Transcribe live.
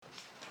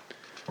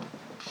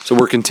So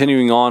we're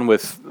continuing on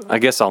with, I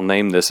guess I'll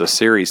name this a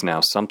series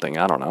now, something,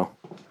 I don't know.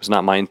 It's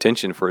not my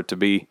intention for it to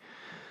be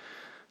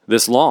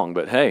this long,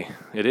 but hey,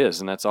 it is,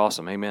 and that's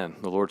awesome. Amen.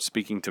 The Lord's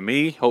speaking to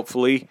me,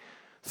 hopefully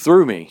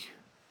through me.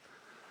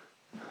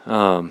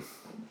 So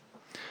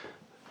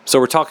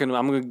we're talking,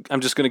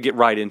 I'm just going to get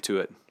right into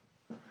it.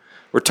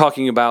 We're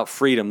talking about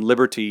freedom,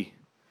 liberty,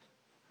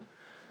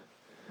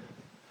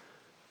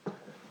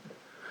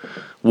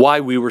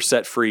 why we were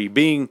set free,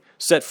 being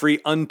set free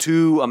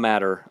unto a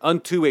matter,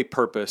 unto a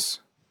purpose.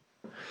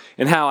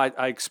 And how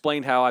I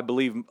explained how I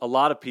believe a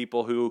lot of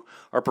people who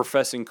are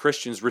professing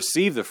Christians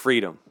receive the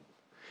freedom.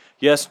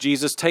 Yes,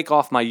 Jesus, take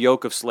off my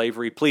yoke of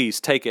slavery.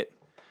 Please, take it.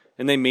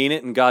 And they mean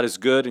it, and God is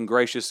good and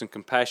gracious and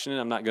compassionate.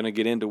 I'm not going to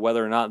get into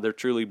whether or not they're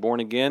truly born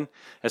again.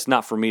 That's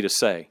not for me to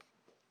say.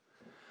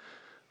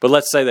 But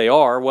let's say they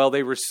are. Well,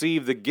 they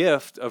receive the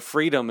gift of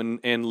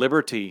freedom and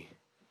liberty.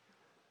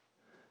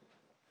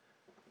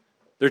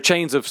 Their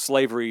chains of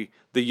slavery,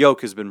 the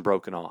yoke has been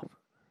broken off.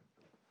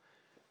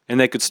 And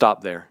they could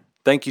stop there.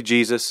 Thank you,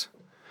 Jesus.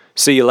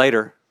 See you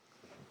later.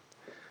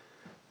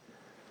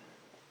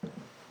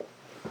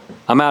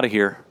 I'm out of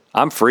here.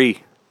 I'm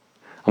free.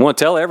 I want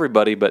to tell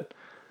everybody, but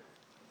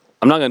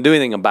I'm not going to do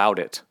anything about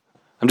it.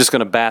 I'm just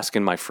going to bask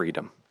in my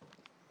freedom.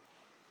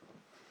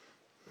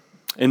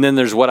 And then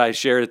there's what I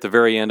shared at the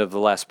very end of the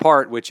last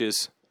part, which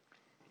is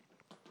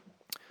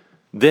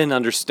then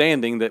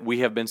understanding that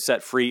we have been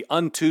set free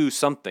unto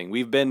something.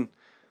 We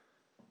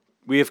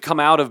have come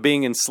out of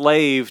being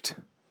enslaved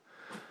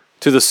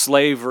to the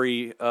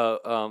slavery,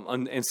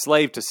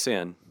 enslaved to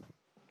sin,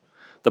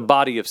 the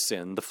body of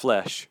sin, the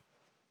flesh,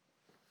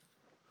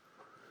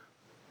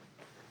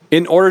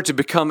 in order to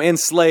become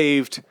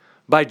enslaved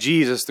by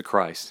Jesus the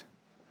Christ,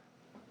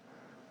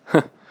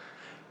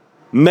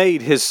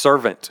 made his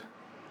servant.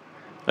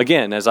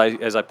 Again, as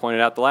I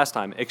pointed out the last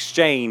time,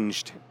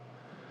 exchanged.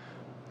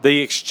 They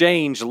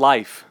exchanged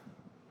life.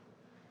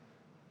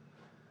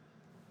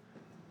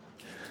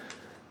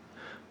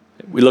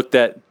 We looked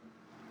at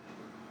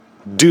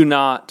to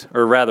not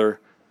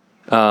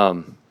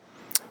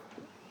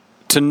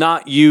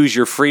use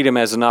your freedom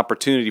as an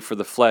opportunity for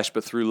the flesh,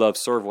 but through love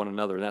serve one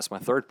another. And that's my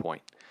third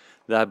point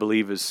that I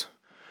believe is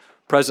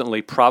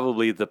presently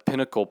probably the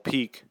pinnacle,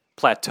 peak,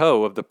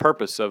 plateau of the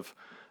purpose of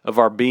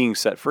our being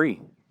set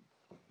free.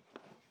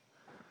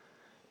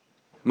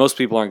 Most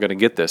people aren't going to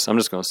get this. I'm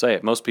just going to say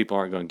it. Most people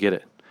aren't going to get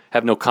it.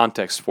 Have no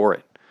context for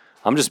it.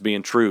 I'm just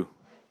being true.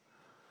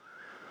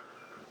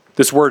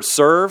 This word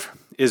serve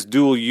is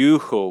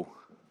douliuho.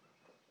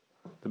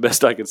 The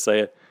best I can say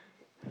it.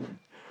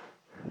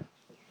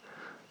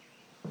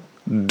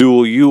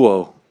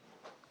 Douliuo.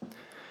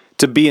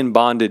 To be in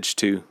bondage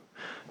to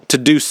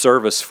do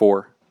service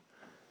for,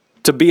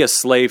 to be a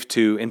slave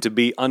to, and to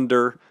be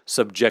under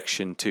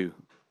subjection to.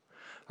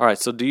 All right,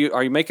 so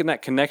are you making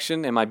that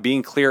connection? Am I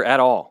being clear at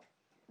all?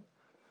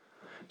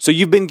 So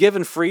you've been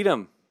given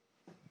freedom,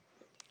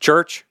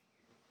 church.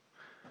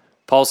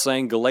 Paul's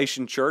saying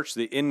Galatian church,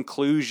 the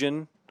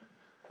inclusion,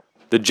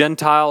 the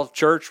Gentile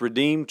church,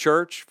 redeemed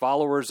church,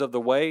 followers of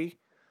the way.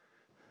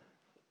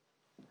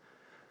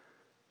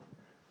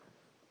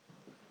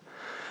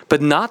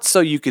 But not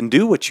so you can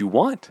do what you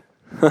want.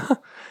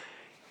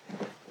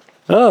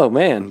 Oh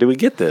man, do we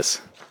get this?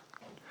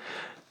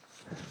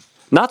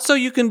 Not so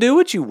you can do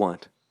what you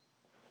want.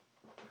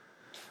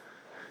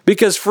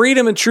 Because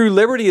freedom and true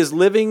liberty is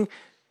living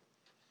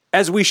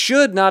as we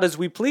should, not as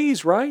we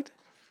please, right?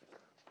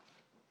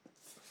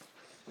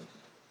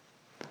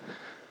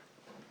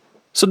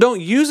 So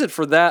don't use it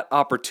for that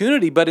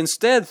opportunity, but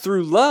instead,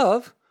 through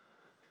love,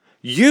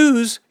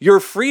 use your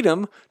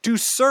freedom to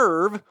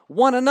serve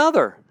one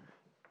another.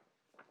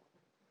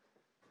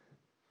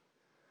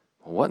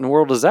 What in the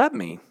world does that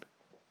mean?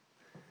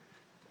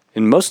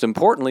 And most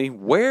importantly,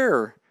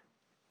 where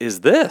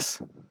is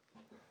this?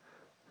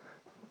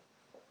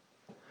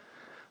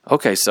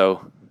 Okay,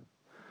 so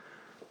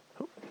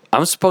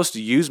I'm supposed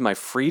to use my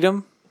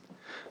freedom,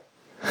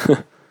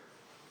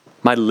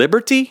 my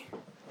liberty.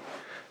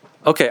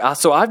 Okay,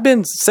 so I've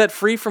been set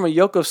free from a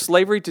yoke of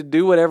slavery to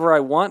do whatever I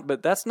want,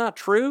 but that's not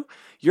true.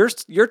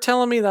 You're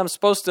telling me that I'm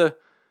supposed to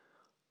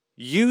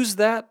use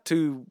that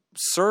to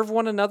serve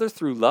one another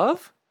through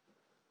love?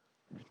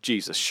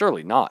 Jesus,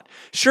 surely not.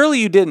 Surely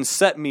you didn't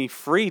set me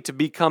free to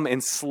become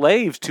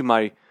enslaved to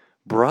my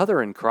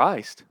brother in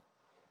Christ.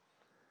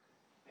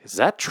 Is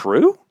that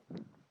true?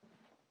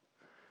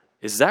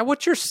 Is that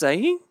what you're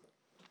saying?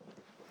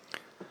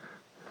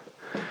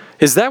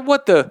 Is that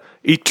what the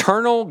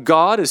eternal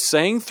God is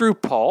saying through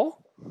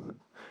Paul?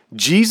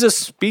 Jesus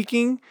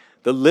speaking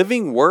the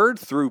living word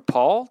through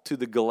Paul to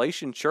the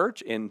Galatian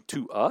church and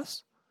to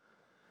us?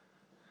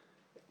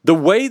 The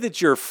way that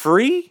you're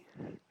free?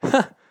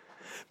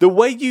 The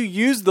way you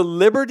use the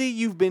liberty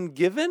you've been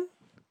given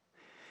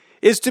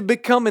is to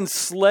become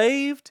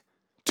enslaved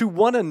to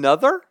one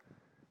another?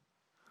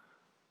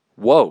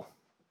 Whoa.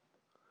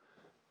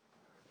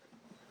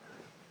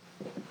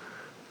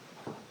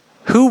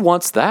 Who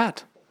wants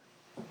that?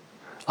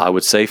 I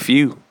would say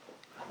few.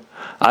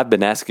 I've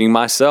been asking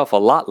myself a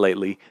lot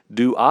lately,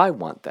 do I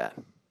want that?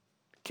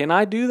 Can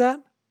I do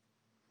that?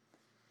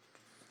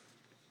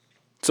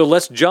 So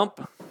let's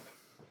jump.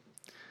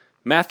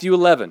 Matthew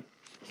 11.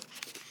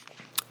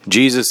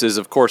 Jesus is,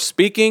 of course,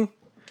 speaking,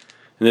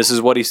 and this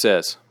is what he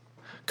says.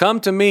 Come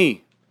to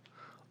me,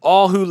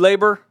 all who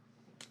labor.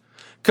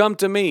 Come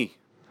to me,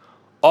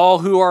 all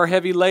who are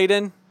heavy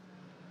laden,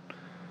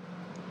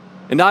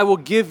 and I will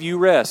give you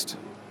rest.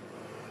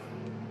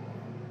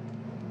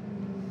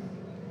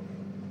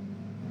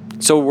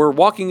 So we're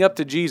walking up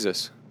to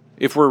Jesus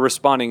if we're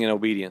responding in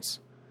obedience.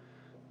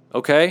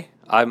 Okay,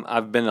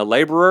 I've been a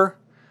laborer.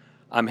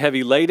 I'm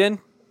heavy laden.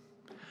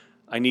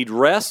 I need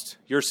rest.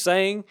 You're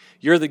saying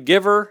you're the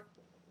giver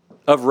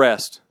of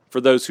rest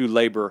for those who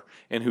labor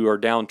and who are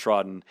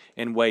downtrodden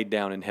and weighed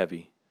down and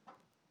heavy.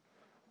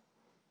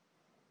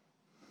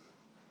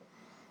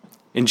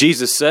 And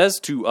Jesus says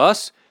to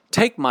us,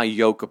 take my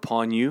yoke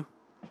upon you.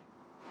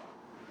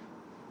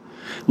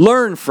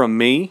 Learn from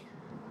me.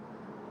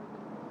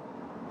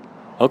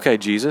 Okay,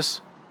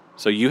 Jesus,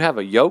 so you have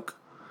a yoke?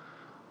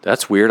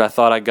 That's weird. I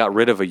thought I got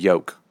rid of a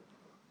yoke.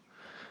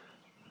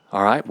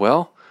 All right,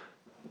 well,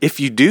 if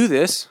you do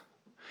this,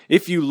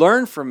 if you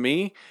learn from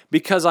me,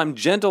 because I'm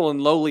gentle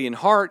and lowly in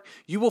heart,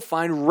 you will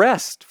find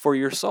rest for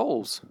your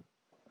souls.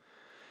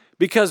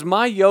 Because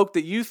my yoke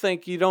that you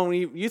think you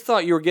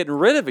thought you were getting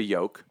rid of a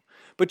yoke,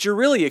 but you're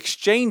really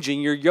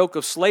exchanging your yoke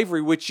of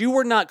slavery, which you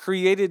were not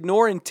created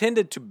nor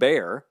intended to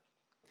bear.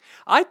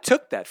 I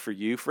took that for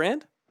you,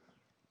 friend.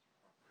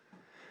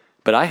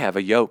 But I have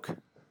a yoke.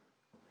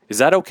 Is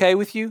that okay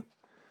with you?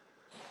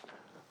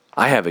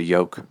 I have a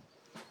yoke.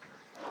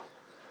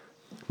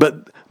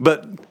 But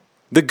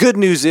the good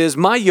news is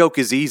my yoke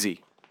is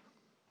easy.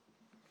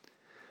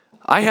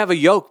 I have a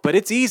yoke, but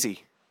it's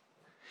easy.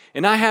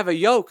 And I have a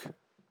yoke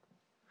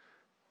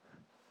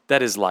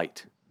that is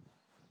light.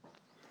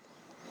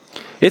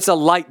 It's a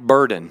light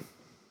burden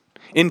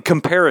in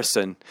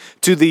comparison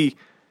to the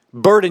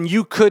burden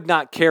you could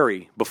not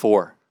carry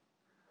before.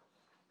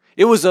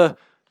 It was a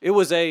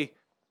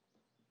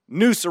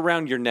noose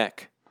around your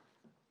neck.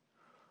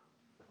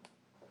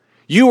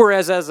 You were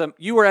as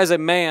a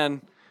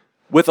man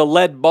with a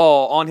lead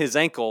ball on his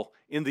ankle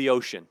in the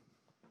ocean.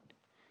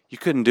 You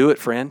couldn't do it,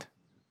 friend.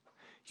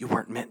 You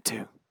weren't meant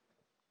to.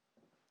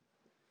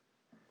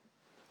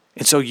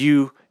 And so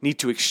you need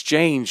to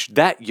exchange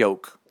that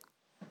yoke.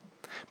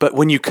 But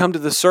when you come to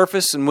the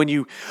surface and when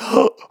you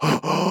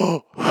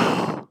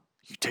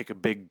take a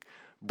big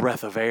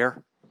breath of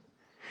air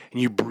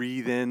and you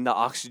breathe in the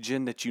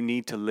oxygen that you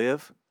need to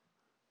live,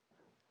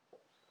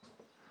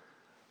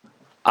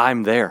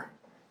 I'm there.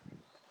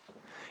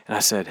 And I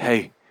said,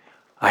 hey,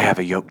 I have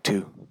a yoke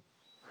too.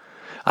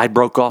 I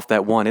broke off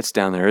that one. It's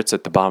down there. It's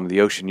at the bottom of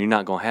the ocean. You're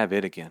not going to have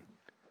it again.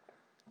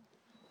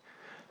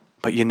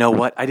 But you know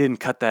what? I didn't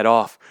cut that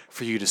off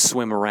for you to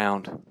swim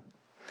around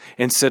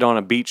and sit on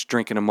a beach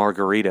drinking a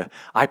margarita.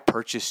 I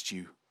purchased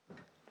you.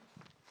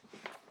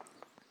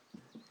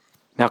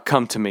 Now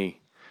come to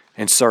me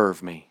and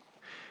serve me.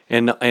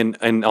 And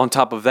on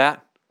top of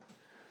that,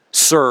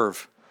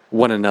 serve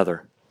one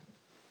another.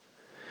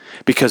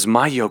 Because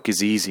my yoke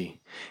is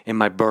easy and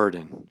my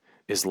burden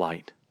is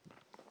light.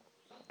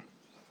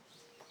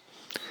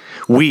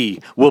 We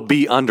will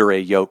be under a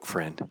yoke,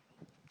 friend.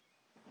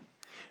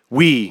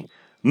 We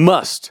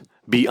must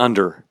be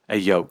under a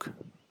yoke.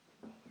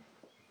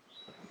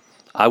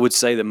 I would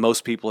say that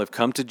most people have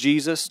come to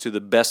Jesus to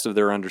the best of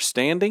their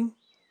understanding,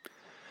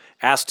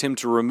 asked him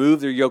to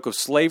remove their yoke of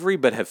slavery,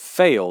 but have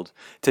failed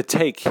to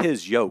take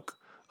his yoke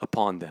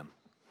upon them.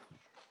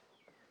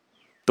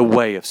 The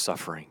way of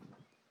suffering.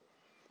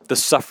 The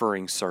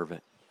suffering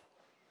servant.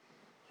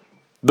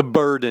 The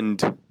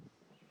burdened,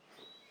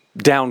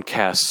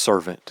 downcast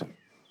servant.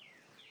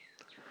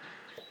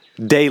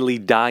 Daily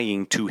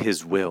dying to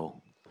his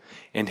will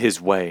and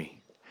his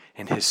way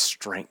and his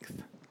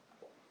strength.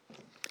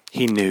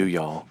 He knew,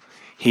 y'all.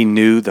 He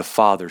knew the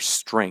Father's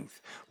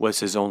strength was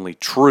his only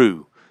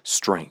true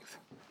strength.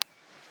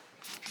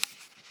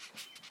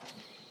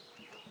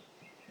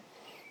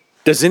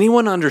 Does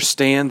anyone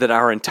understand that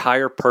our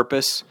entire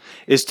purpose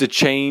is to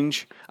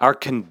change our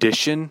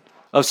condition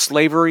of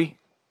slavery?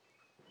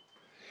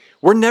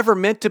 We're never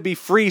meant to be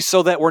free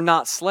so that we're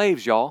not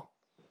slaves, y'all.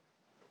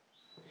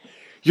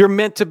 You're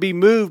meant to be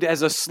moved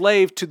as a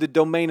slave to the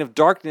domain of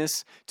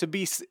darkness, to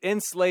be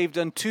enslaved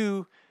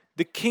unto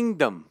the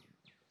kingdom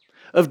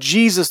of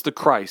Jesus the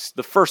Christ,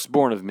 the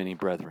firstborn of many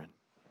brethren.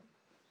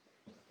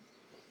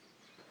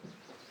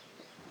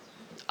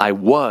 I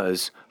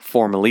was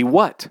formerly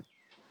what?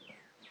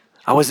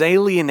 I was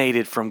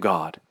alienated from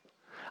God.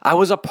 I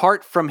was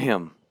apart from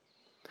him.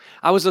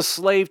 I was a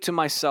slave to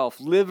myself,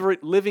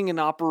 living and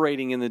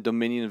operating in the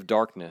dominion of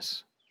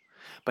darkness.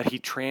 But he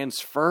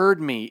transferred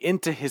me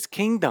into his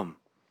kingdom.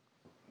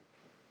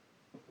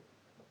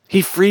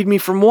 He freed me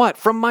from what?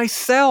 From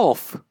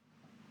myself.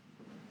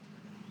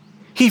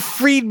 He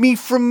freed me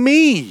from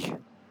me.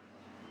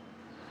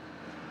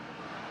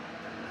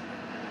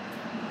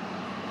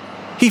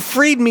 He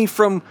freed me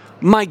from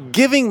my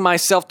giving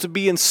myself to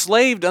be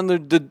enslaved under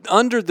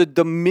the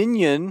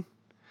dominion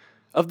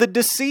of the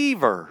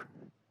deceiver.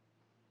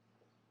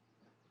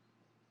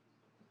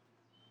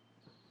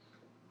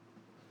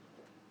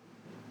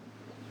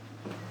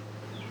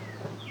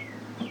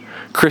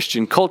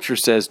 Christian culture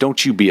says,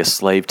 don't you be a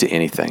slave to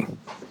anything.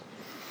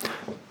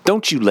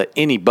 Don't you let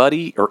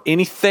anybody or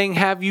anything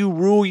have you,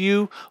 rule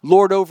you,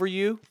 lord over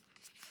you.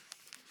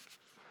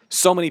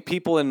 So many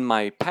people in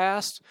my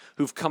past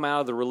who've come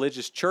out of the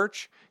religious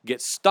church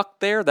get stuck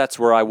there. That's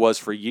where I was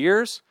for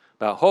years.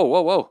 About,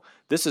 whoa,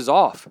 this is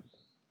off.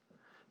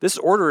 This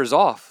order is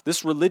off.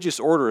 This religious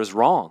order is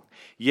wrong.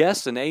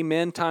 Yes, and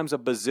amen times a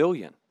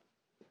bazillion.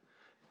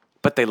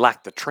 But they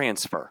lack the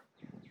transfer.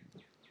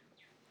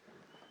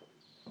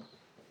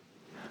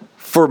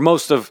 For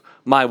most of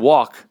my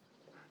walk,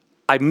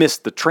 I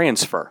missed the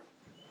transfer.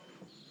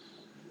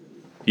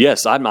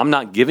 Yes, I'm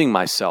not giving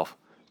myself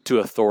to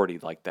authority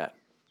like that.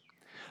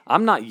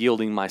 I'm not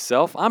yielding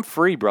myself. I'm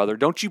free, brother.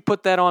 Don't you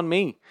put that on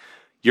me.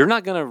 You're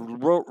not going to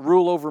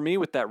rule over me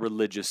with that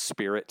religious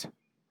spirit.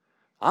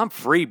 I'm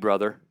free,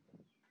 brother.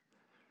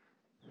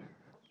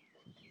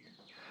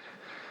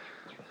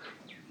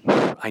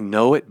 I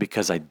know it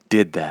because I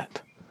did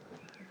that.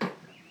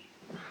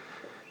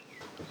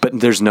 But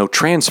there's no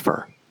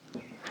transfer.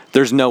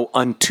 There's no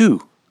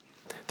unto.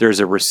 There's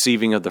a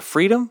receiving of the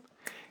freedom,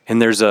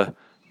 and there's a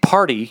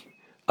party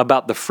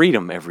about the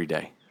freedom every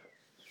day.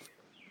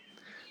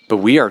 But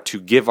we are to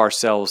give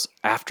ourselves,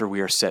 after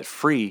we are set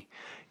free,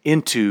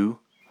 into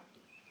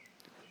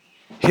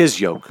His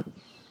yoke.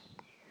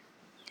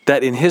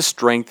 That in His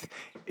strength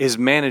is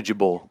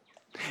manageable.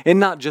 And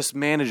not just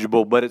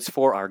manageable, but it's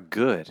for our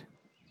good.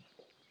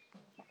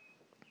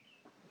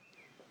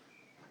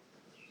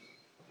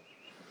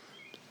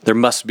 There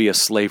must be a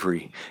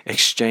slavery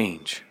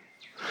exchange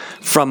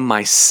from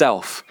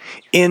myself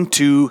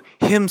into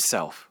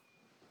Himself.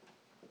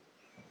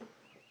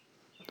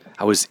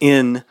 I was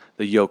in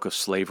the yoke of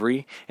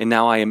slavery, and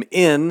now I am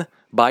in,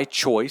 by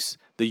choice,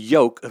 the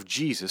yoke of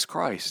Jesus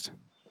Christ.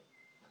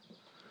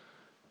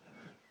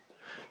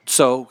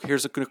 So,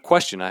 here's a good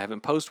question. I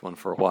haven't posed one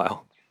for a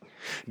while.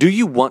 Do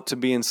you want to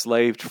be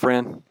enslaved,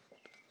 friend?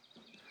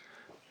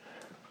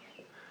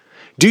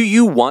 Do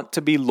you want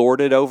to be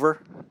lorded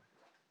over?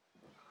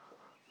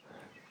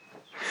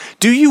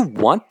 Do you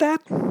want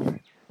that?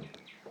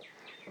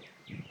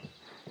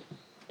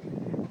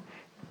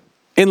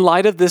 In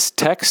light of this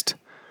text,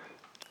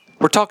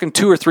 we're talking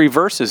 2 or 3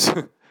 verses.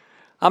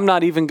 I'm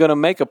not even going to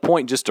make a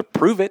point just to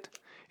prove it.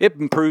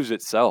 It proves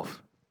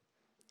itself.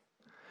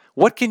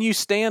 What can you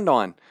stand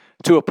on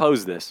to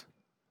oppose this?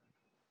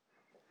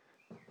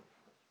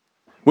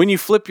 When you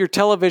flip your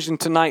television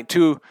tonight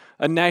to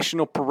a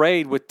national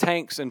parade with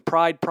tanks and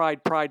pride,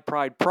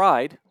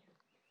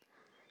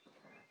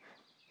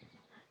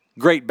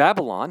 Great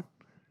Babylon.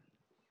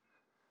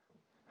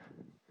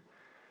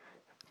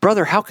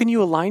 Brother, how can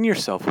you align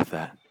yourself with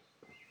that?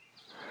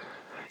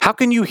 How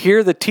can you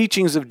hear the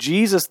teachings of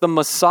Jesus, the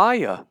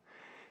Messiah,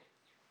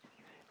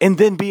 and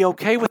then be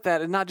okay with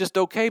that? And not just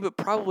okay, but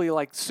probably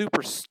like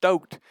super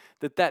stoked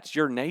that that's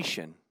your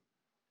nation.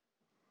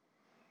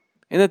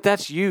 And that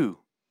that's you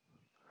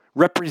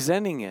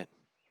representing it.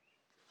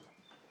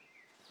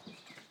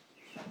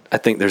 I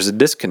think there's a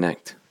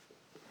disconnect.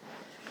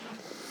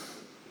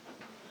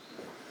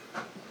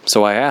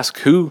 So I ask,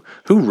 who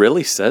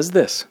really says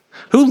this?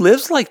 Who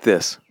lives like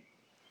this?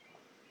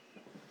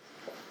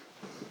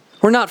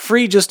 We're not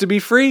free just to be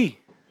free.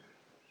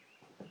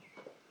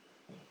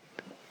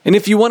 And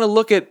if you want to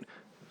look at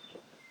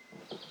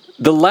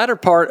the latter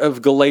part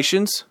of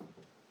Galatians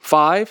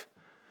 5,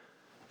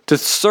 to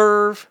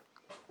serve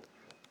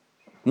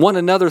one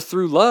another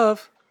through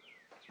love,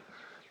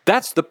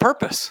 that's the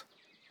purpose.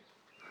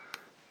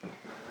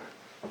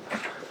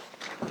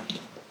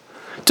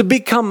 To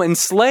become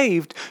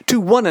enslaved to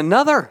one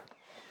another.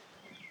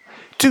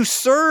 To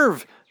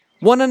serve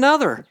one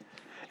another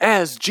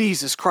as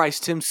Jesus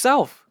Christ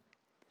Himself.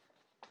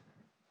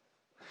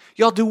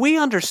 Y'all, do we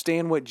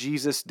understand what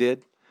Jesus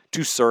did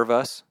to serve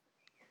us?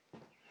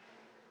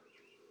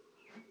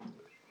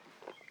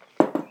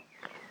 And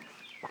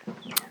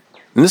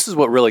this is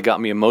what really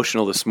got me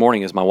emotional this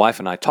morning as my wife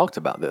and I talked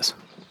about this.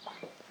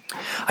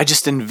 I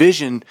just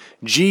envisioned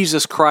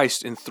Jesus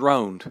Christ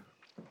enthroned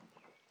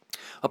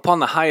upon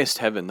the highest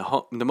heaven,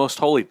 the most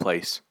holy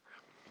place.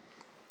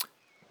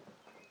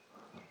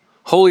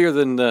 Holier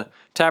than the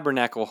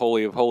tabernacle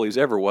holy of holies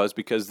ever was,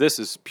 because this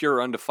is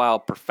pure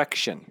undefiled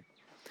perfection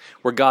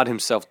where God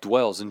Himself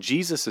dwells. And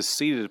Jesus is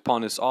seated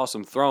upon this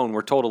awesome throne.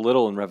 We're told a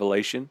little in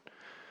Revelation.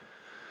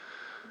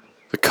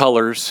 The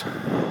colors,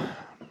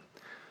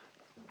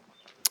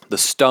 the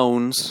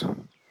stones,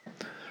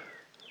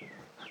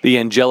 the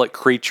angelic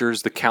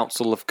creatures, the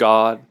council of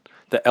God,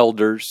 the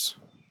elders.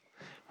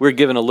 We're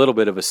given a little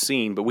bit of a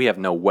scene, but we have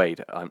no way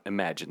to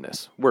imagine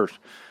this.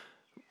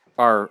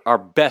 Our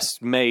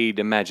best made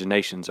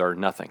imaginations are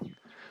nothing.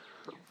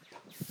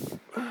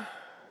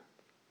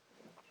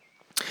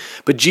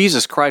 But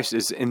Jesus Christ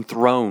is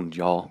enthroned,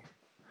 y'all.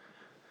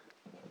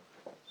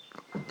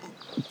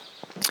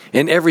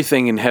 And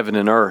everything in heaven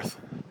and earth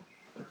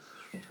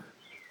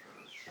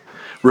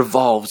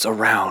revolves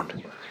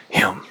around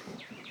Him.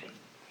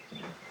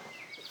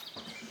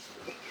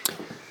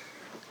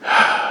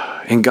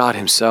 And God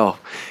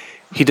Himself,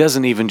 He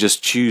doesn't even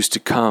just choose to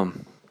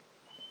come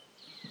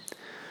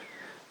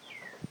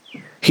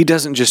He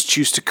doesn't just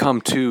choose to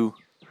come to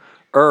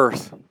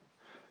earth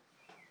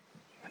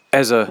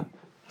as a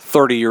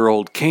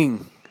 30-year-old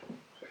king,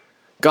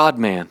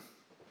 God-man.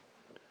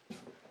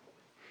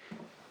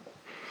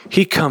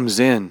 He comes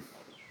in.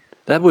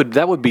 That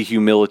would be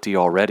humility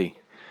already,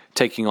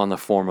 taking on the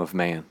form of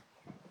man.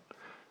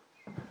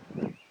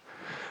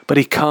 But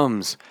he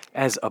comes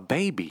as a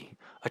baby,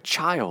 a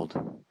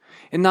child.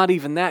 And not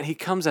even that, he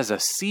comes as a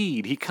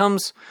seed. He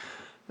comes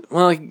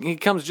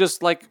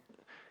just like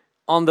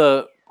on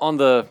the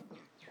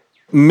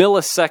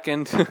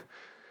millisecond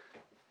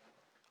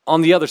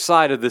on the other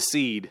side of the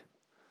seed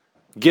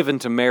given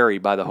to Mary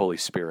by the Holy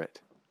Spirit.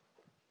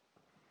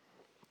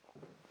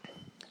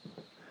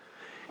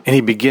 And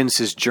he begins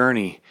his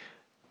journey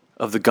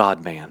of the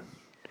God-man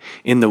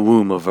in the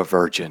womb of a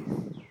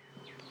virgin.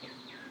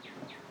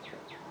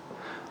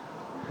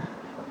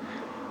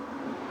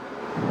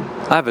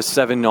 I have a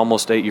 7,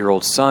 almost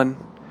 8-year-old son.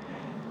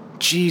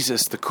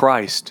 Jesus the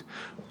Christ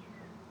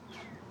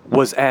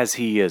was as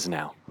he is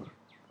now.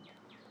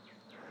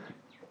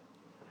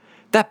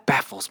 That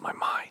baffles my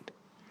mind.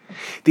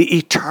 The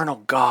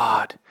eternal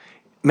God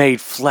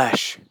made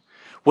flesh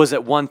was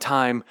at one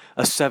time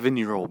a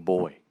 7-year-old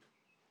boy,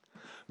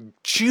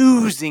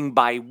 choosing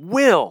by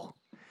will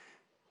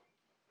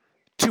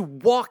to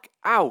walk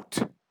out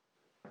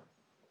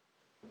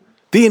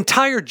the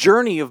entire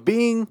journey of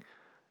being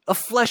a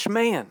flesh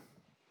man.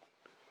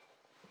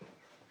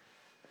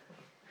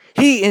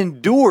 He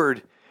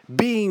endured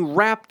being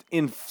wrapped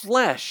in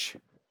flesh,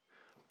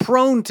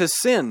 prone to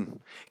sin,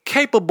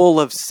 capable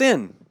of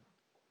sin.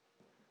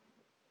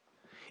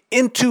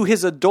 Into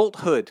his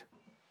adulthood,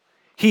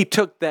 he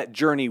took that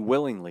journey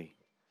willingly.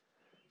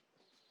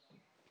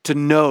 To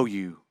know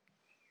you,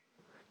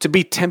 to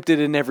be tempted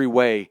in every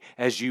way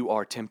as you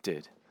are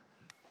tempted.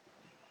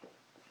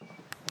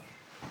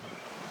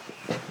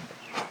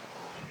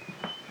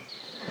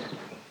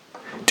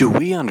 Do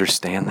we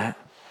understand that?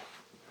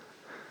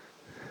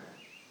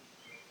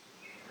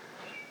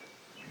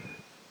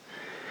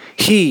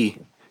 He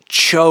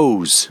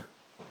chose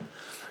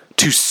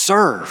to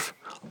serve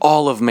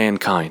all of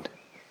mankind.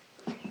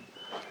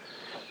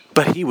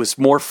 But he was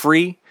more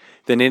free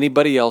than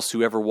anybody else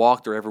who ever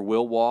walked or ever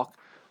will walk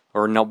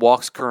or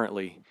walks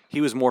currently.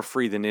 He was more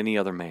free than any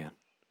other man.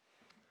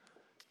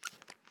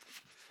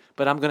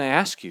 But I'm going to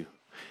ask you,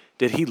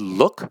 did he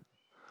look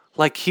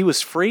like he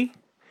was free?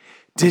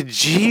 Did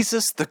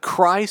Jesus the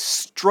Christ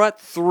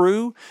strut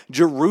through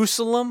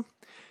Jerusalem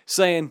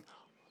saying,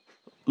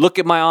 "Look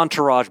at my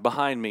entourage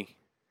behind me"?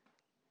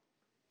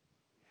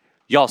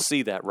 Y'all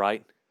see that,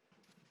 right?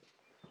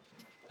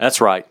 That's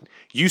right.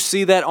 You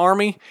see that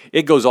army?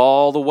 It goes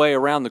all the way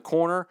around the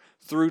corner,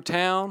 through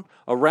town,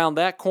 around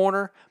that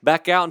corner,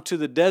 back out into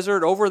the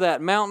desert, over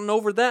that mountain,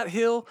 over that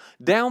hill,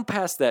 down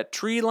past that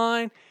tree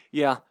line.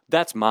 Yeah,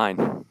 that's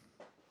mine.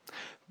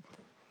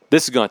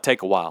 This is going to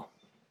take a while.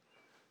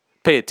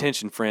 Pay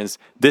attention, friends.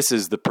 This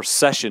is the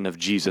procession of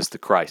Jesus the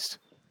Christ.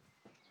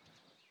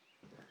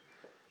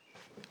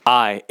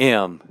 I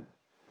am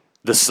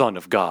the Son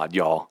of God,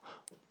 y'all.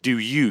 Do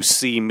you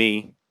see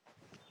me?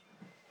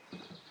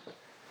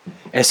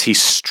 As he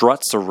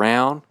struts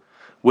around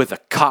with a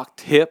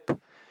cocked hip.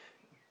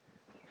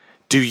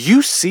 Do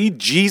you see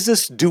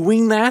Jesus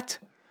doing that?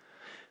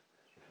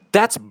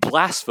 That's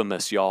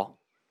blasphemous, y'all.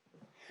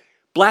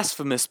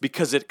 Blasphemous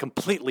because it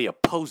completely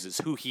opposes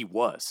who he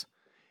was.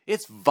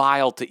 It's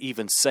vile to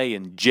even say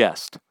in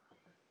jest.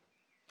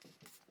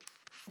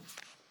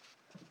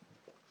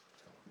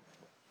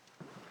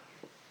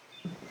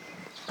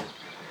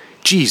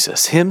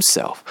 Jesus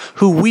himself,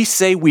 who we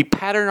say we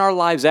pattern our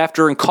lives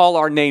after and call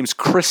our names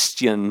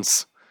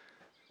Christians,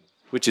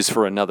 which is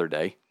for another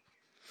day,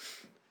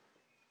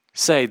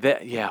 say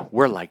that, yeah,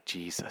 we're like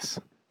Jesus.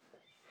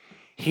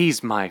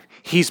 He's my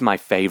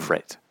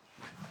favorite.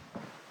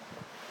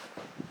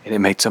 And it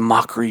makes a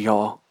mockery,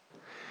 y'all,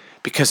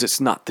 because it's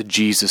not the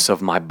Jesus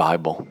of my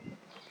Bible.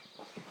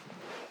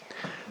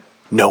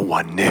 No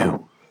one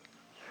knew.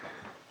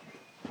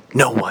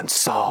 No one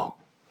saw.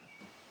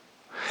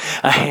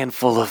 A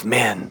handful of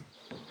men.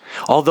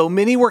 Although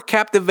many were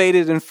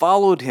captivated and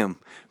followed him,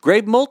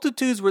 great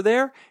multitudes were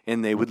there,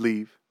 and they would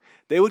leave.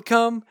 They would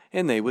come,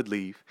 and they would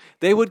leave.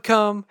 They would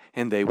come,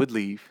 and they would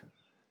leave.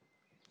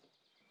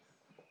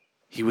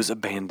 He was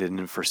abandoned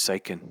and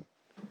forsaken.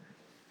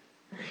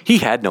 He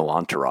had no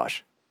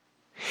entourage.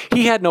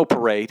 He had no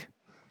parade.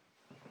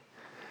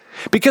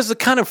 Because the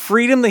kind of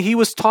freedom that he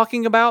was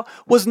talking about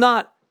was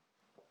not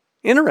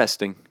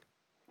interesting.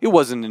 It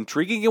wasn't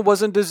intriguing. It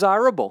wasn't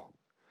desirable.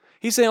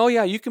 He's saying, oh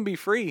yeah, you can be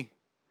free.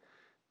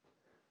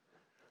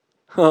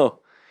 Oh,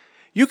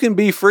 you can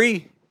be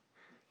free.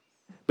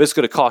 But it's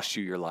going to cost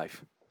you your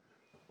life.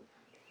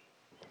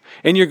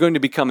 And you're going to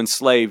become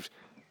enslaved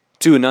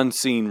to an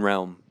unseen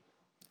realm.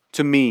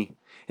 To me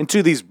and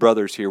to these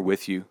brothers here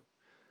with you.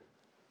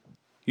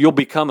 You'll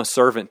become a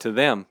servant to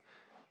them.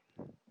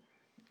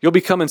 You'll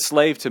become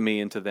enslaved to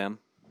me and to them.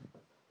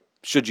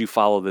 Should you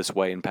follow this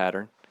way and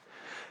pattern.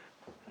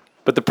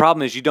 But the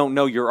problem is you don't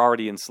know you're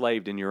already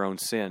enslaved in your own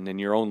sin, in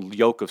your own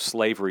yoke of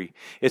slavery.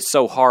 It's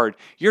so hard.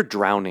 You're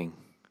drowning.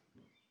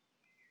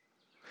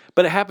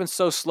 But it happens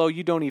so slow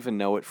you don't even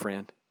know it,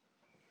 friend.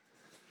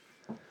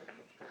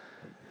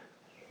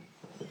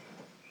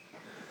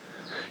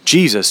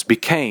 Jesus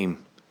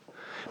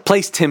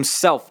placed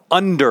himself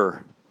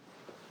under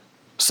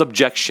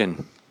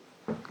subjection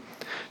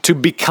to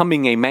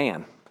becoming a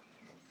man,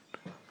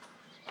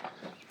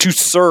 to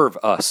serve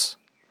us.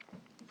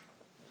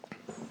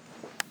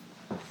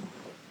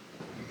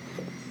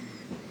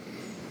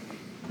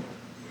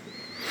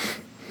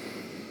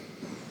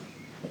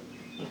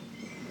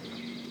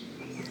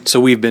 So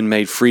we've been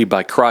made free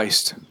by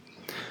Christ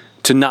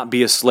to not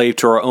be a slave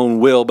to our own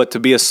will, but to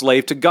be a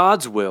slave to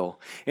God's will,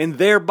 and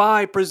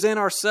thereby present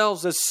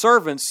ourselves as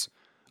servants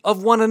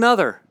of one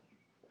another,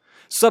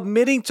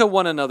 submitting to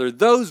one another,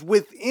 those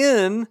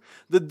within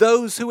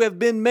those who have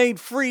been made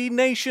free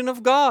nation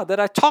of God that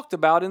I talked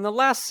about in the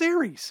last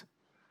series.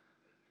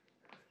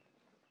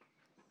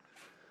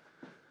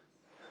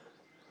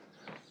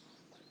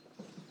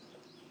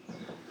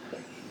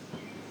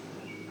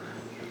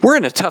 We're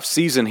in a tough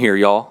season here,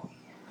 y'all,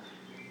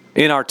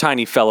 in our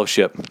tiny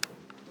fellowship.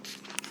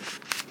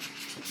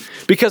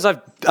 Because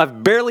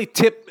I've barely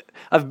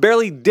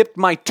dipped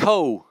my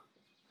toe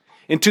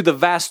into the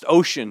vast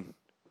ocean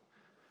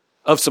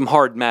of some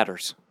hard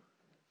matters.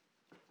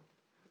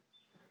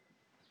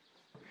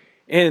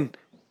 And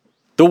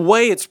the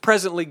way it's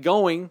presently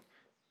going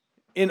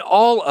in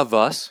all of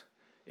us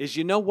is,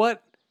 you know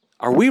what?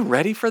 Are we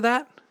ready for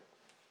that?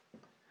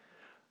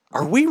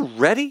 Are we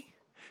ready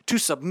to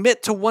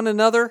submit to one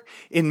another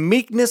in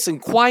meekness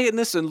and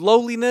quietness and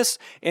lowliness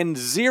and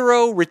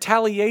zero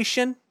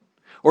retaliation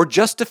or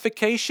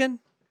justification?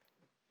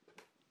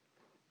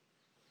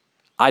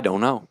 I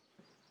don't know.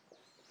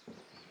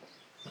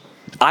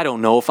 I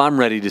don't know if I'm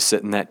ready to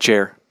sit in that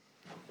chair.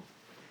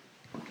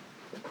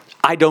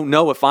 I don't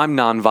know if I'm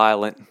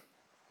nonviolent.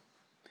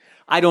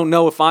 I don't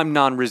know if I'm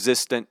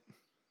non-resistant.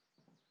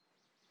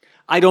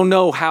 I don't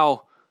know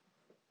how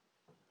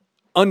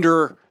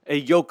under a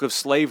yoke of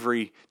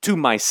slavery to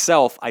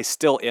myself I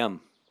still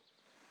am.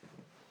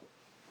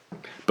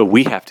 But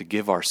we have to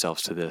give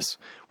ourselves to this.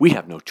 We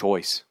have no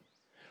choice.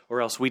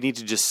 Or else we need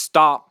to just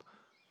stop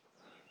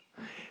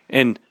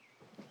and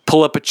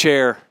pull up a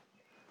chair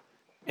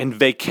and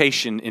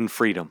vacation in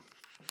freedom.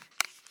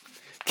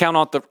 Count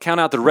out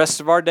the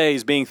rest of our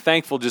days being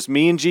thankful, just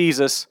me and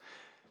Jesus.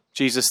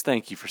 Jesus,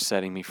 thank you for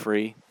setting me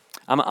free.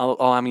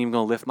 I'm even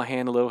going to lift my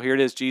hand a little. Here it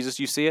is, Jesus.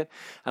 You see it?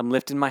 I'm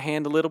lifting my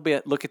hand a little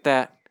bit. Look at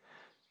that.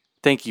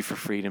 Thank you for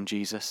freedom,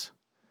 Jesus.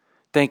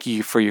 Thank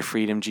you for your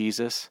freedom,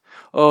 Jesus.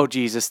 Oh,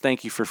 Jesus,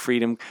 thank you for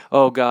freedom.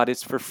 Oh, God,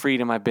 it's for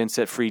freedom I've been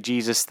set free.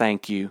 Jesus,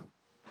 thank you.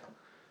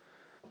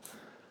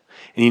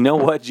 And you know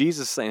what?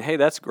 Jesus is saying, hey,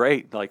 that's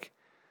great. Like,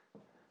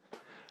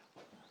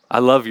 I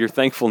love your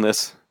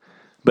thankfulness.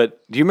 But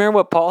do you remember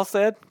what Paul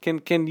said?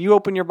 Can you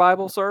open your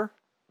Bible, sir?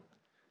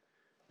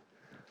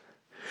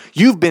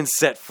 You've been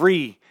set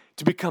free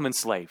to become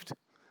enslaved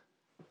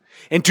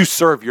and to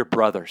serve your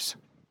brothers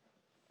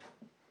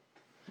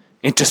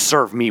and to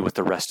serve me with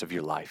the rest of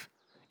your life,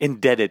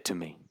 indebted to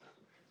me.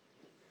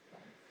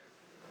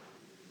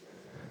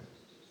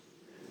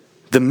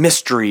 The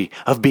mystery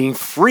of being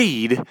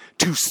freed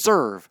to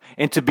serve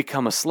and to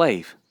become a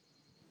slave.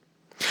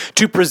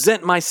 To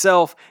present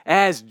myself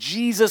as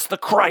Jesus the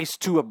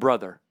Christ to a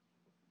brother,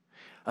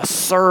 a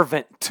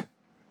servant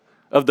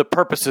of the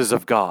purposes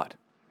of God.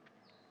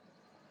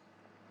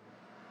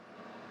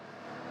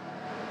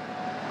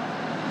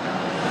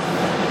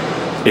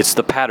 It's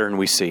the pattern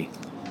we see.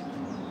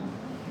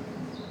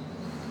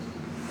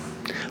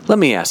 Let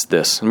me ask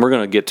this, and we're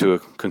going to get to a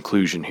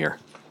conclusion here.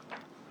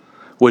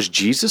 Was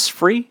Jesus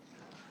free?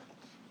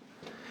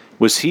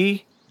 Was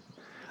he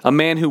a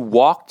man who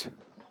walked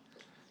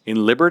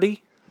in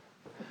liberty,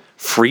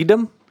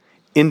 freedom,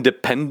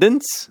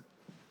 independence?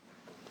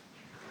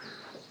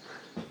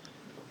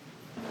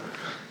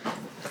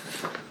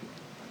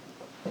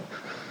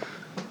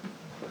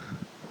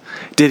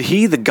 Did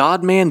he, the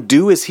God-man,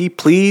 do as he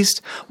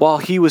pleased while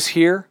he was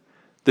here,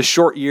 the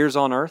short years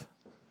on earth?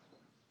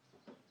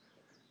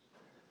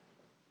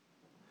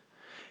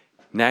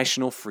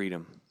 National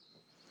freedom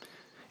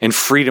and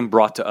freedom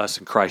brought to us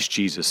in Christ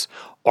Jesus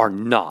are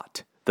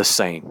not the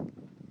same.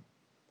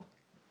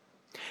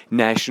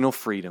 National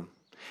freedom,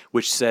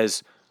 which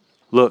says,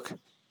 look,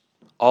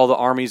 all the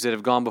armies that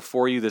have gone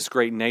before you, this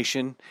great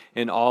nation,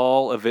 and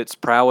all of its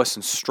prowess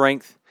and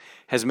strength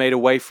has made a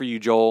way for you,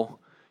 Joel.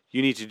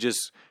 You need to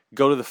just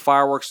go to the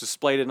fireworks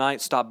display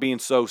tonight. Stop being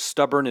so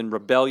stubborn and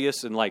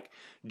rebellious and like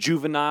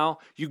juvenile.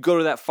 You go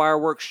to that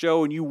fireworks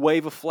show and you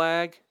wave a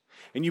flag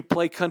and you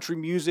play country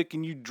music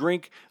and you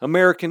drink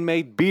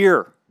American-made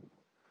beer.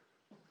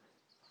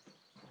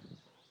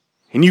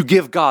 And you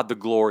give God the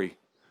glory.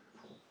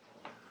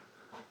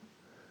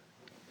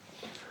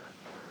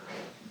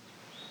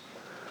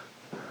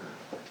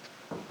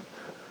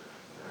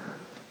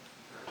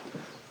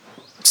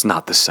 It's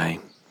not the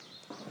same.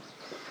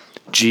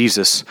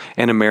 Jesus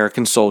and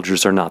American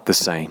soldiers are not the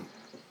same.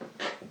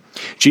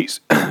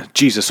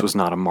 Jesus was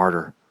not a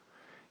martyr.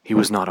 He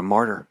was not a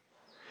martyr.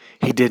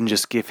 He didn't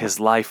just give his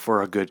life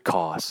for a good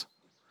cause.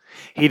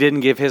 He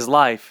didn't give his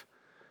life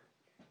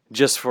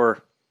just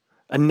for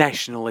a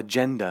national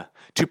agenda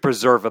to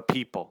preserve a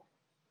people.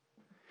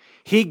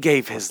 He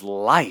gave his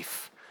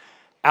life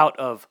out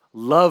of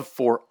love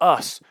for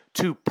us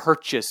to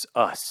purchase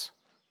us.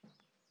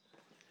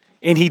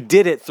 And he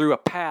did it through a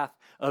path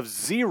of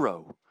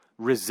zero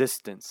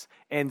resistance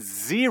and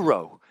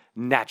zero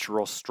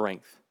natural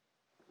strength.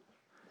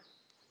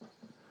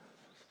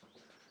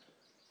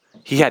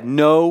 He had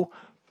no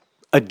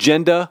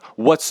agenda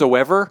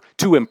whatsoever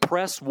to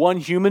impress one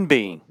human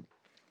being.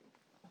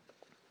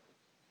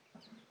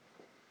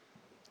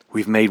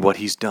 We've made what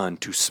he's done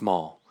too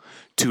small,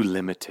 too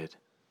limited.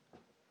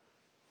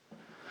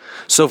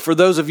 So for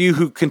those of you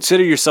who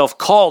consider yourself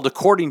called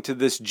according to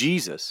this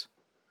Jesus,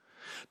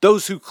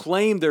 those who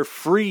claim they're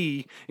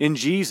free in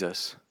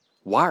Jesus,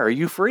 why are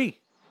you free?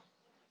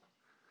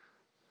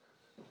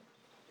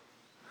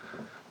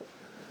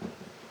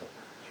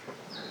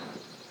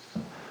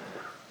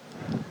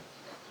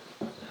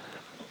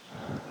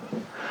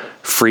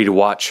 Free to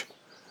watch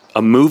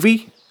a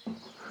movie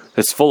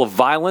that's full of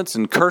violence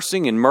and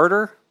cursing and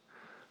murder,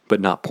 but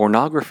not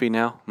pornography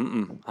now.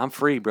 I'm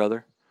free,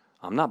 brother.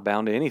 I'm not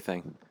bound to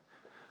anything.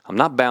 I'm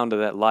not bound to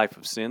that life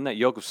of sin, that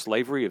yoke of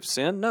slavery of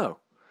sin. No.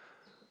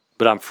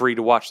 But I'm free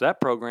to watch that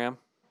program.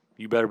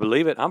 You better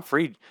believe it. I'm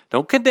free.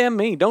 Don't condemn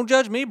me. Don't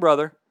judge me,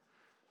 brother.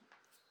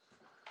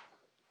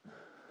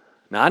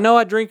 Now, I know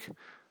I drink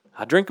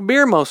a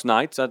beer most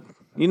nights. I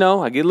get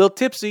a little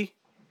tipsy.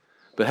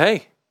 But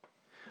hey,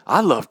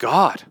 I love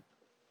God.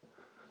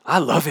 I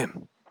love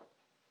him.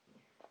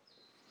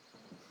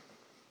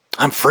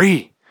 I'm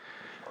free.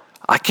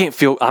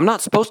 I'm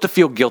not supposed to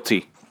feel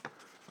guilty.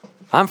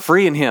 I'm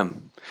free in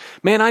him.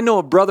 Man, I know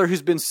a brother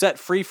who's been set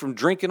free from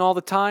drinking all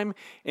the time,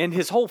 and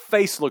his whole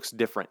face looks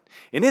different.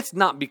 And it's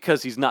not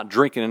because he's not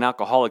drinking an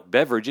alcoholic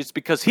beverage. It's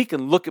because he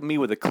can look at me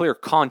with a clear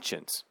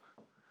conscience.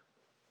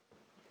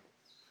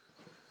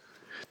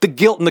 The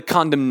guilt and the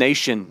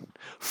condemnation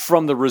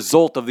from the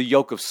result of the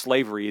yoke of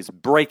slavery is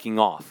breaking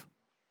off.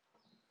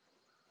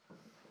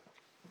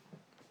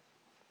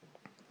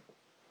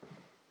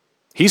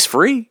 He's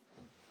free.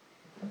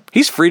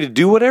 He's free to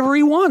do whatever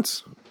he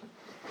wants.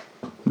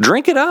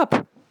 Drink it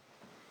up.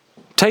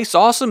 Tastes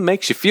awesome,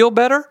 makes you feel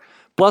better.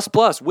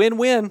 Plus,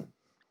 win-win.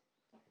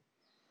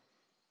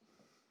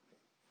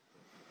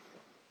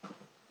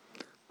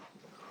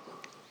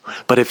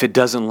 But if it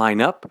doesn't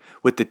line up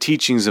with the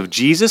teachings of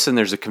Jesus and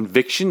there's a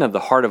conviction of the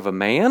heart of a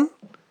man,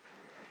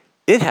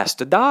 it has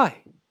to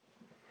die.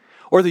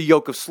 Or the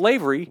yoke of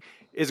slavery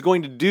is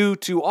going to do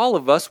to all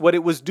of us what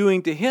it was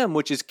doing to him,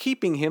 which is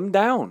keeping him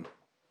down.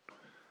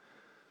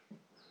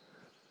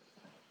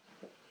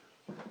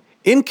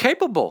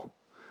 Incapable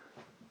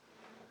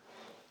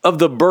of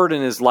the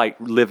burden is like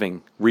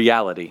living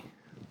reality.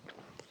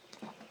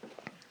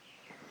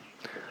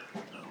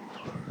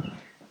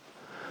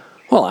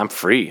 Well, I'm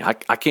free. I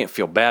can't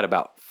feel bad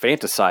about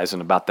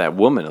fantasizing about that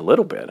woman a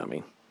little bit. I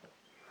mean,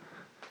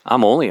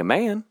 I'm only a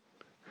man.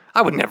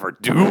 I would never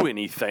do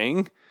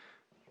anything.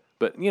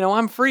 But,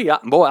 I'm free.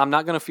 I'm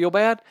not going to feel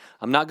bad.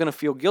 I'm not going to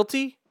feel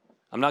guilty.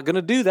 I'm not going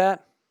to do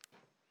that.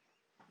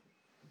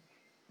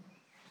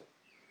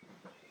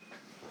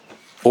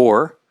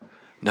 Or,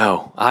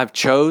 no, I've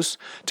chose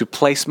to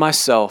place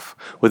myself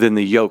within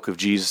the yoke of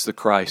Jesus the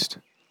Christ.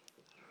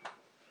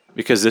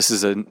 Because this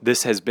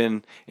has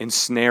been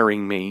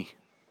ensnaring me.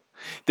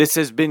 This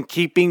has been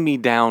keeping me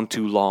down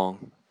too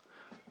long.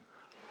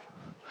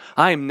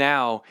 I am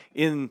now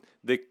in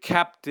the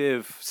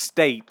captive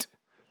state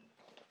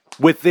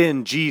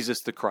within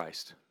Jesus the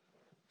Christ.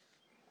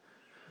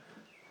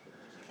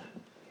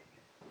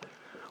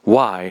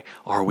 Why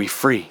are we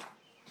free?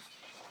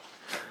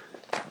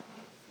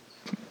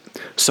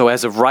 So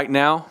as of right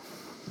now,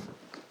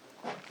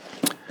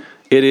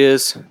 it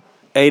is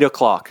 8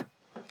 o'clock.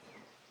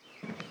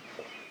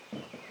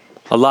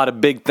 A lot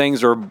of big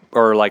things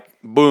are like,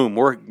 boom,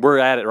 we're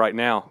at it right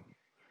now.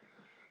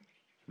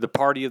 The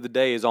party of the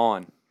day is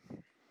on.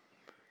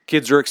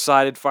 Kids are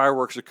excited.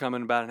 Fireworks are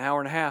coming in about an hour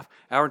and a half.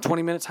 Hour and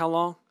 20 minutes. How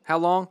long?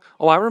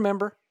 Oh, I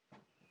remember.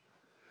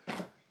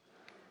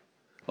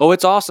 Oh,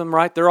 it's awesome,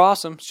 right? They're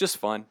awesome. It's just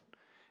fun.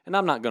 And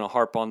I'm not going to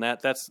harp on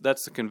that. That's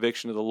the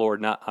conviction of the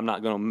Lord. I'm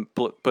not going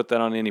to put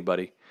that on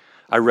anybody.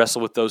 I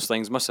wrestle with those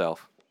things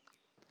myself.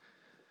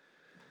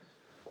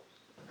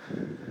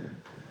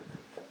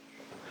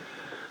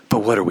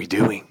 But what are we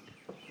doing?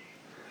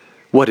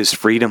 What is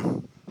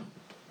freedom?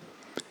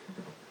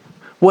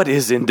 What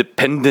is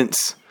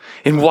independence?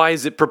 And why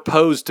is it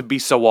proposed to be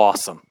so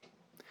awesome?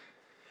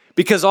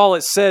 Because all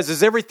it says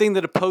is everything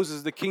that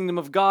opposes the kingdom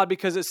of God,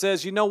 because it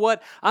says, you know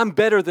what? I'm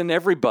better than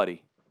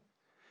everybody.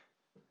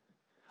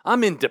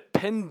 I'm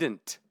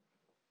independent.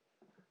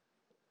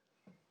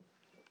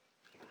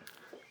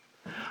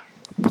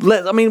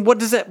 What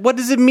does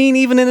it mean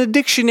even in a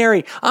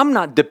dictionary? I'm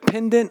not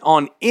dependent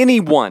on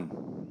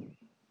anyone.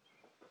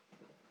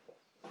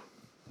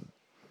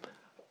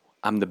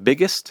 I'm the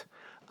biggest.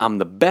 I'm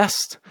the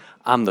best.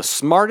 I'm the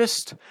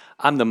smartest.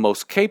 I'm the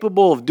most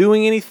capable of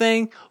doing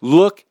anything.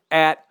 Look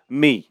at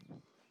me.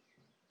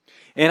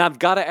 And I've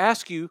got to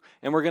ask you,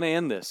 and we're going to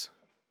end this.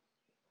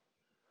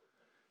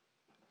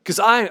 Because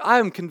I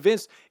am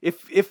convinced,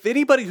 if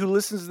anybody who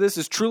listens to this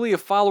is truly a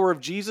follower of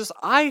Jesus,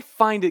 I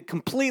find it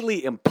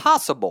completely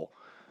impossible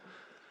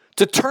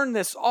to turn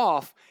this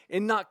off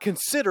and not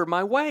consider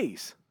my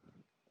ways.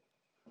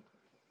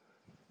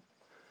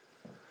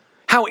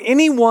 How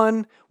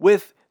anyone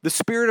with the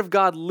Spirit of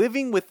God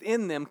living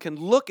within them can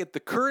look at the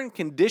current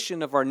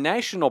condition of our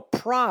national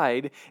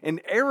pride and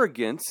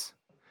arrogance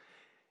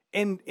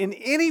and in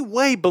any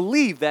way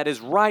believe that is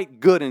right,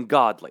 good, and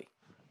godly.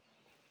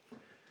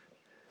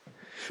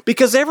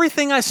 Because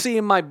everything I see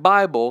in my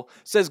Bible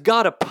says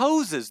God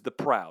opposes the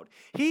proud.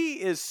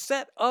 He is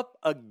set up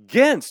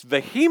against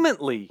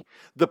vehemently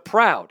the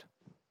proud.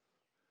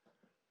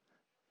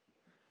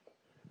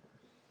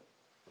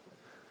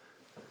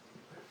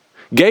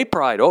 Gay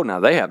pride, oh, no,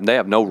 they have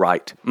no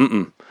right.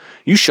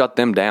 You shut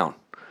them down.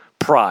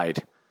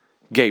 Pride,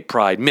 gay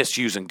pride,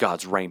 misusing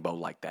God's rainbow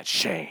like that.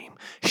 Shame,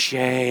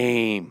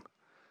 shame.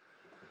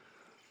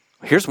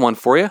 Here's one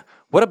for you.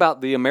 What about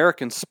the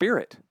American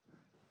spirit?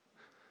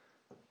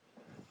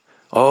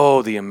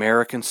 Oh, the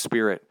American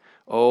spirit.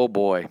 Oh,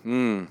 boy.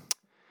 The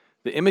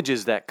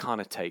images that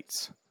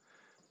connotates.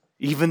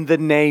 Even the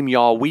name,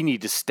 y'all, we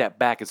need to step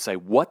back and say,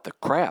 what the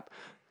crap?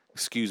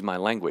 Excuse my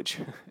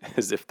language,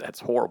 as if that's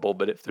horrible,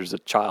 but if there's a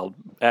child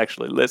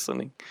actually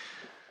listening.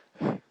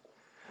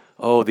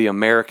 Oh, the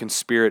American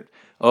spirit.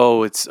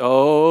 Oh,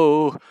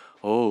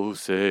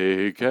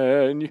 say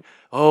can you.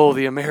 Oh,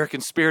 the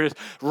American spirit is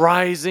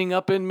rising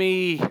up in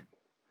me.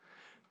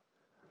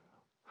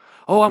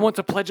 Oh, I want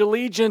to pledge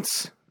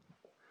allegiance.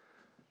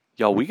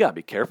 Y'all, we got to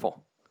be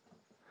careful.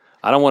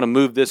 I don't want to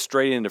move this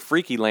straight into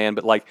freaky land,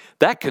 but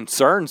that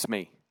concerns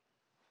me.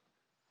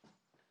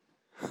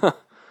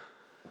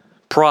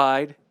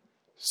 Pride,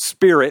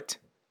 spirit,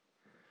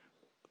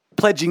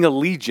 pledging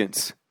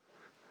allegiance.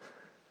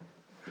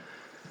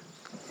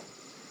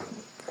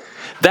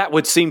 That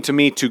would seem to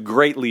me to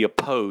greatly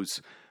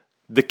oppose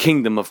the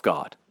kingdom of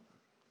God.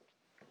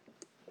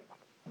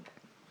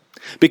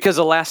 Because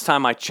the last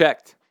time I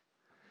checked,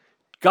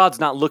 God's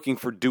not looking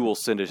for dual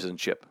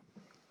citizenship.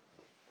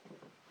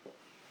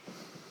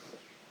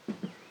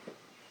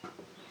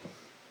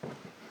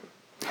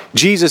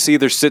 Jesus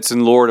either sits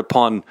in Lord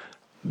upon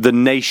the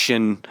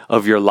nation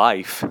of your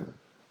life,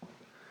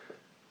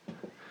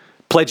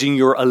 pledging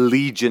your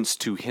allegiance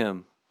to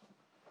Him,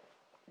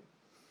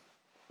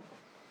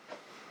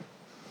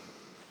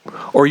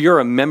 or you're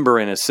a member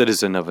and a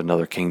citizen of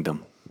another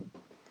kingdom.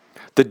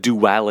 The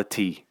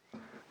duality,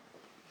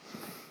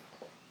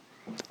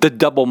 the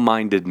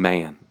double-minded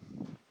man.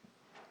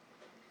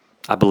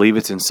 I believe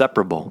it's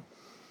inseparable.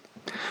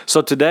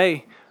 So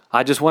today,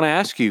 I just want to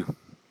ask you,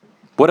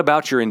 what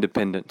about your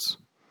independence?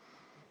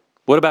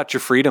 What about your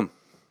freedom?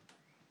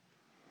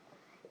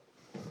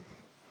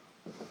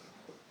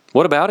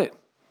 What about it?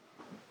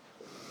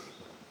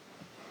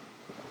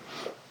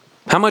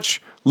 How much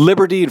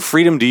liberty and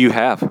freedom do you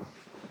have?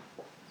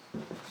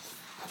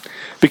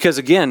 Because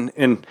again,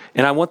 and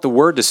I want the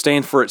word to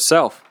stand for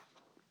itself.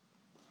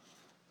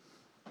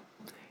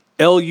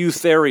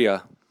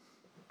 Eleutheria.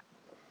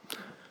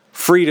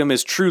 Freedom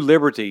is true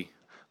liberty,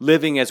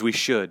 living as we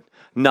should,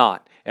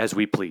 not as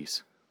we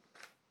please.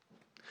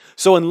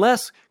 So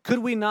could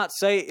we not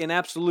say in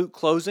absolute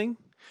closing,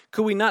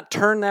 could we not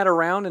turn that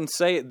around and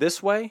say it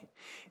this way?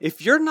 If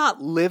you're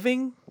not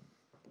living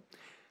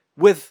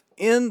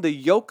within the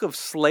yoke of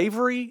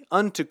slavery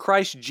unto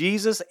Christ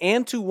Jesus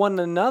and to one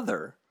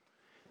another,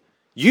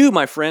 you,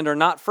 my friend, are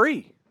not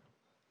free.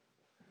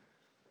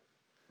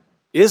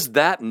 Is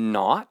that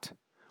not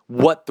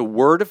what the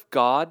Word of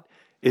God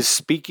is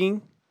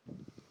speaking?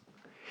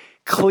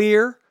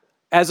 Clear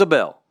as a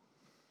bell.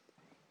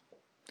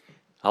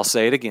 I'll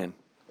say it again.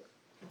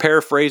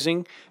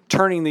 Paraphrasing,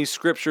 turning these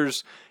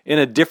scriptures in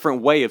a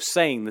different way of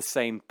saying the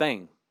same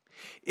thing.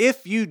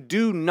 If you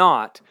do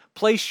not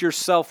place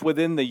yourself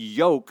within the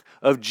yoke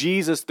of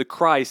Jesus the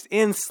Christ,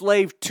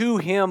 enslaved to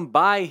Him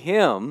by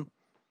Him,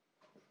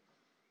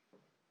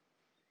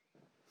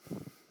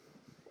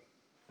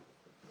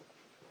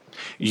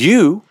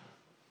 you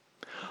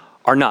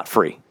are not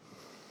free.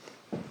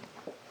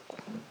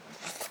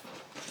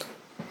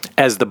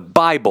 As the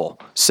Bible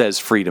says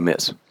freedom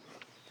is.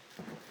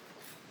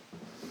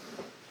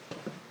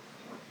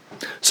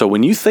 So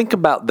when you think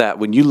about that,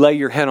 when you lay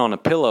your head on a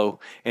pillow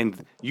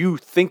and you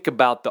think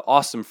about the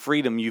awesome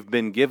freedom you've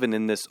been given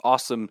in this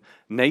awesome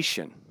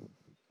nation,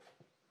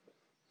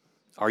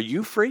 are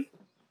you free?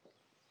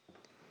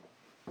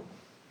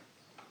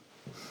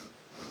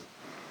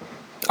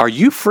 Are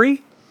you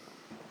free?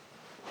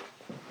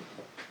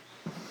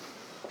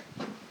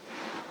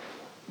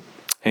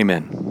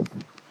 Amen.